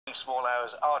Small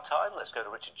hours our time. Let's go to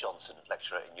Richard Johnson,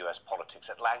 lecturer in US politics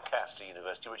at Lancaster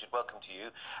University. Richard, welcome to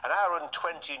you. An hour and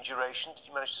 20 in duration. Did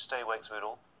you manage to stay awake through it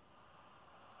all?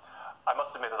 I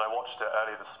must admit that I watched it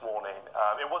early this morning.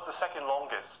 It was the second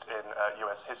longest in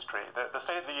US history. The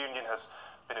State of the Union has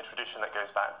been a tradition that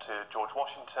goes back to George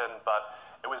Washington, but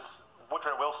it was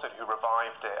Woodrow Wilson who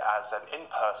revived it as an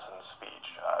in-person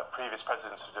speech. Previous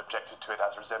presidents had objected to it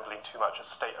as resembling too much a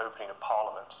state opening of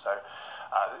Parliament. So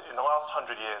in the last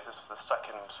 100 years, this was the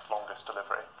second longest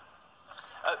delivery.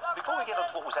 Before we get on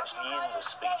to what was actually in the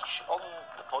speech, on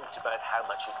the point about how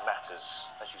much it matters,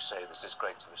 as you say, there's this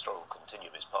great historical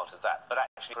continuum is part of that, but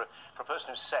actually for a person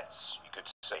who sets, you could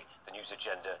say, the news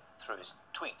agenda through his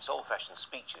tweets, old-fashioned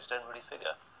speeches don't really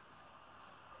figure.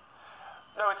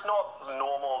 No, it's not the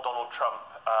normal Donald Trump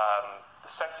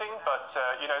setting, but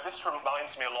this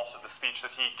reminds me a lot of the speech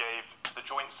that he gave to the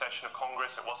joint session of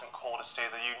Congress. It wasn't called a State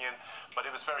of the Union, but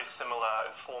it was very similar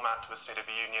in format to a State of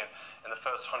the Union in the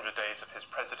first 100 days of his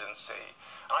presidency.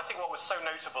 And I think what was so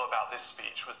notable about this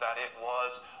speech was that it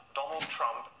was Donald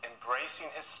Trump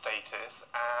embracing his status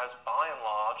as, by and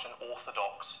large, an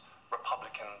orthodox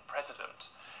Republican president.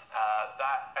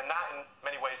 That in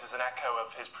many ways is an echo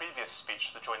of his previous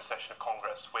speech to the joint session of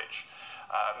Congress, which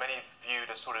many viewed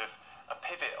as sort of a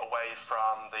pivot away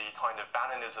from the kind of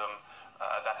Bannonism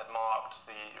that had marked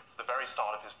the very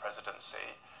start of his presidency.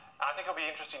 And I think it'll be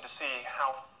interesting to see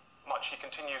how much he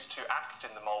continues to act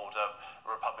in the mold of a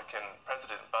Republican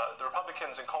president. But the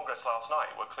Republicans in Congress last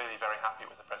night were clearly very happy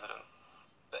with the president.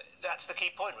 But that's the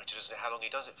key point, Richard, isn't it? How long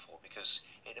he does it for? Because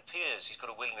it appears he's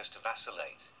got a willingness to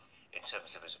vacillate in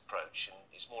terms of his approach, and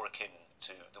it's more akin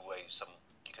to the way some,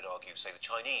 you could argue, say the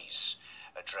Chinese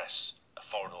address a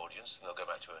foreign audience, and they'll go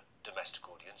back to a domestic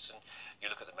audience, and you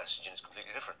look at the message and it's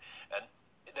completely different. And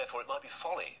therefore it might be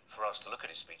folly for us to look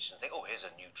at his speech and think, oh, here's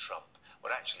a new Trump,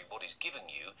 when actually what he's giving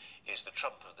you is the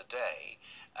Trump of the day,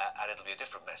 and it'll be a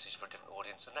different message for a different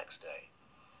audience the next day.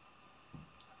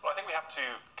 Well, I think we have to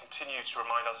continue to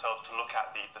remind ourselves to look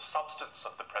at the substance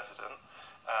of the president,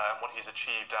 what he's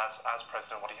achieved as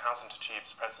president, what he hasn't achieved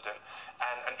as president,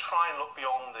 and try and look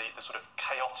beyond the sort of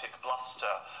chaotic bluster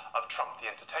of Trump the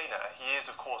entertainer. He is,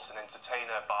 of course, an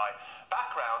entertainer by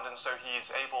background, and so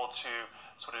he's able to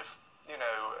sort of,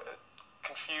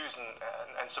 confuse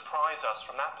and surprise us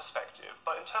from that perspective.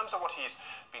 But in terms of what he's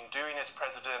been doing as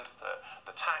president,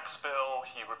 the tax bill,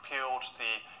 he repealed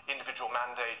the individual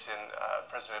mandate in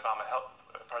President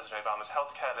Obama's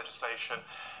healthcare legislation.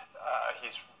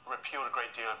 He's repealed a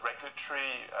great deal of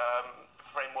regulatory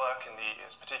framework,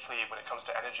 particularly when it comes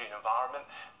to energy and environment.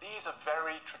 These are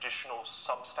very traditional,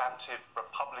 substantive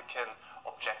Republican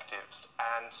objectives,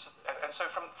 and so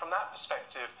from that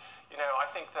perspective, I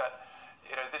think that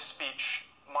this speech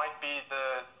might be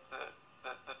the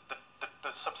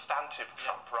substantive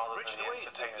Trump rather Richard, than the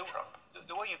entertainer Trump.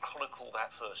 The way you chronicle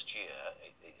that first year,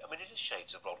 it is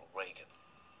shades of Ronald Reagan.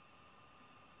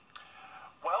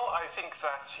 Well, I think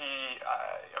that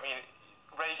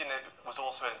Reagan was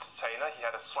also an entertainer. He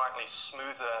had a slightly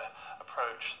smoother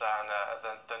approach than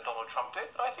Donald Trump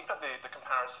did, but I think that the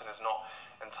comparison is not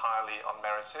entirely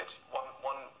unmerited.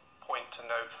 One point to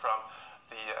note from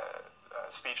the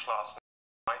speech last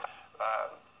night,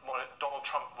 Donald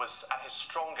Trump was at his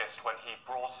strongest when he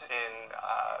brought in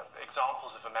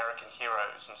examples of American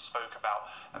heroes and spoke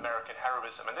about American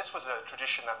heroism. And this was a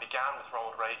tradition that began with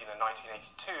Ronald Reagan in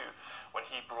 1982 when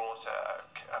he brought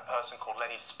a person called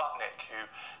Lenny Sputnik who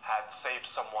had saved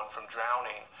someone from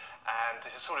drowning. And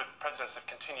his sort of presidents have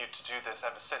continued to do this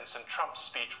ever since. And Trump's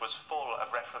speech was full of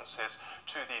references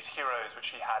to these heroes which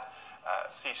he had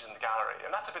seated in the gallery. And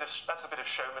that's a bit of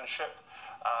showmanship.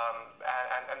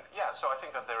 So I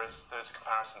think that there is a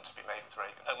comparison to be made with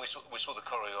Reagan. And we saw the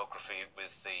choreography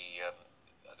with the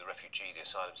refugee, the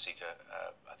asylum seeker,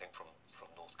 I think from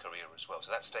North Korea as well. So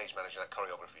that stage manager, that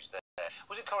choreography is there.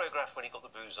 Was it choreographed when he got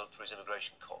the booze on for his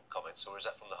immigration comments, or is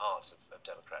that from the heart of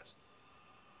Democrats?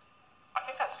 I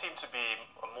think that seemed to be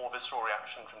a more visceral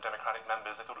reaction from Democratic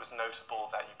members. I thought it was notable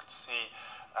that you could see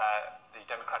the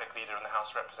Democratic leader in the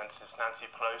House of Representatives, Nancy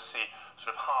Pelosi,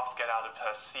 sort of half get out of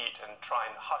her seat and try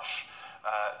and hush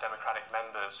Democratic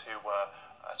members who were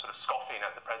sort of scoffing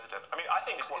at the president. I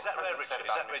think is that rare, Richard?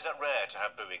 Is that rare to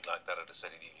have booing like that at a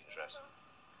State of the Union address?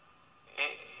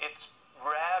 It's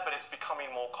rare, but it's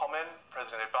becoming more common.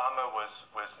 President Obama was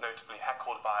notably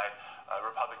heckled by a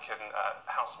Republican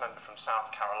House member from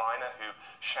South Carolina who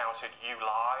shouted "You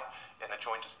lie" in a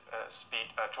joint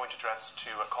address to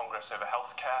Congress over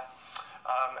health care.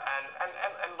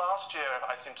 And last year,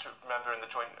 I seem to remember in the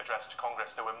joint address to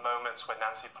Congress, there were moments when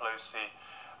Nancy Pelosi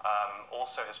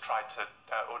also has tried to,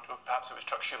 or perhaps it was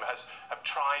Chuck Schumer, have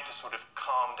tried to sort of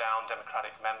calm down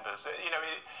Democratic members.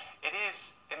 It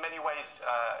is, in many ways,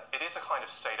 it is a kind of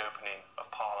state opening of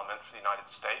Parliament for the United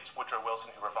States. Woodrow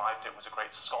Wilson, who revived it, was a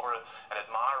great scholar and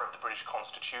admirer of the British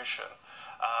Constitution.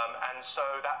 And so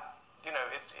that,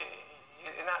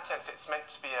 in that sense, it's meant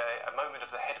to be a moment of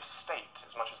the head of state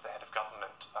as much as the head of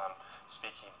government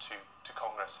speaking to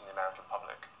Congress and the American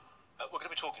public. We're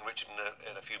going to be talking, Richard,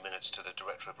 in a few minutes to the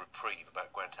Director of Reprieve about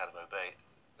Guantanamo Bay.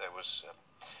 There was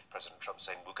President Trump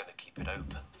saying we're going to keep it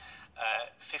open.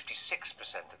 56%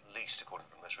 at least, according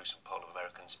to the most recent poll of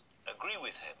Americans, agree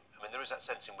with him. I mean, there is that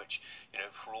sense in which,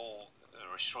 for all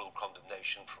the shrill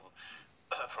condemnation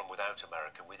from without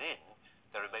America, within,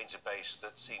 there remains a base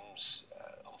that seems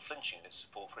unflinching in its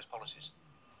support for his policies.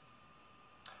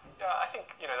 Yeah, I think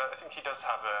he does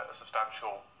have a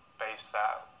substantial base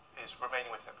that is remaining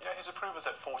with him. His approval is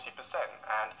at 40%,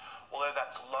 and although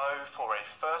that's low for a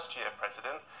first-year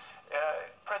president,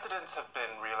 presidents have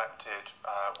been re-elected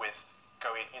with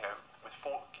going, with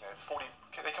 40.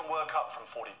 They can work up from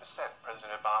 40%.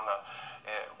 President Obama,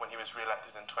 when he was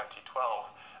re-elected in 2012,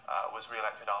 was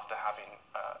re-elected after having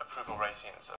approval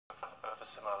ratings of a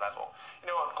similar level.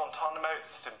 On Guantanamo,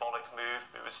 it's a symbolic move.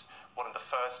 It was one of the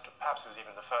first, perhaps it was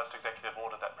even the first executive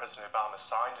order that President Obama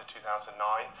signed in 2009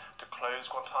 to close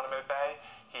Guantanamo Bay.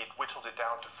 He whittled it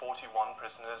down to 41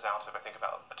 prisoners out of, I think,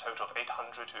 about a total of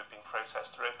 800 who have been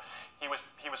processed through it. He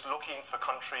was looking for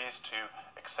countries to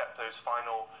accept those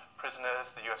final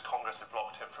prisoners. The US Congress had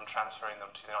blocked him from transferring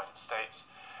them to the United States.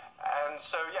 And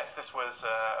so, yes, this was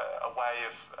a way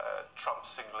of Trump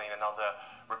signaling another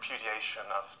repudiation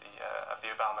of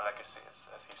the Obama legacy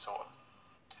as he saw it.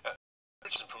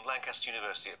 Richardson from Lancaster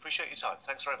University, appreciate your time.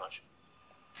 Thanks very much.